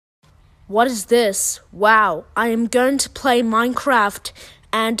What is this? Wow, I am going to play Minecraft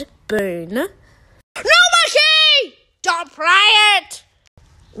and boon. No, Mikey! Don't play it!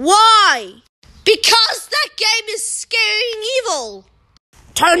 Why? Because that game is scary and evil.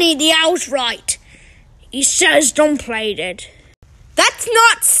 Tony the Owl's right. He says don't play it. That's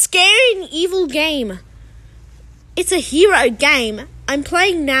not scary and evil game. It's a hero game. I'm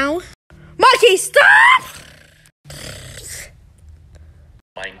playing now. Mikey, stop!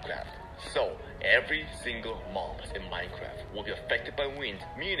 Minecraft. So, every single mob in Minecraft will be affected by wind,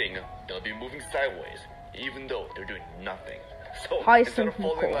 meaning they'll be moving sideways, even though they're doing nothing. So, instead of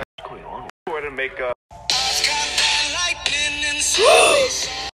following what's going on, go ahead and make a...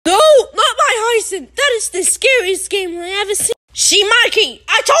 No, not my Hyacinth. That is the scariest game I ever seen. See, Mikey,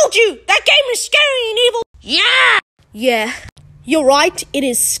 I told you, that game is scary and evil. Yeah, you're right. It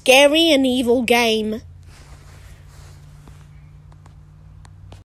is scary and evil game.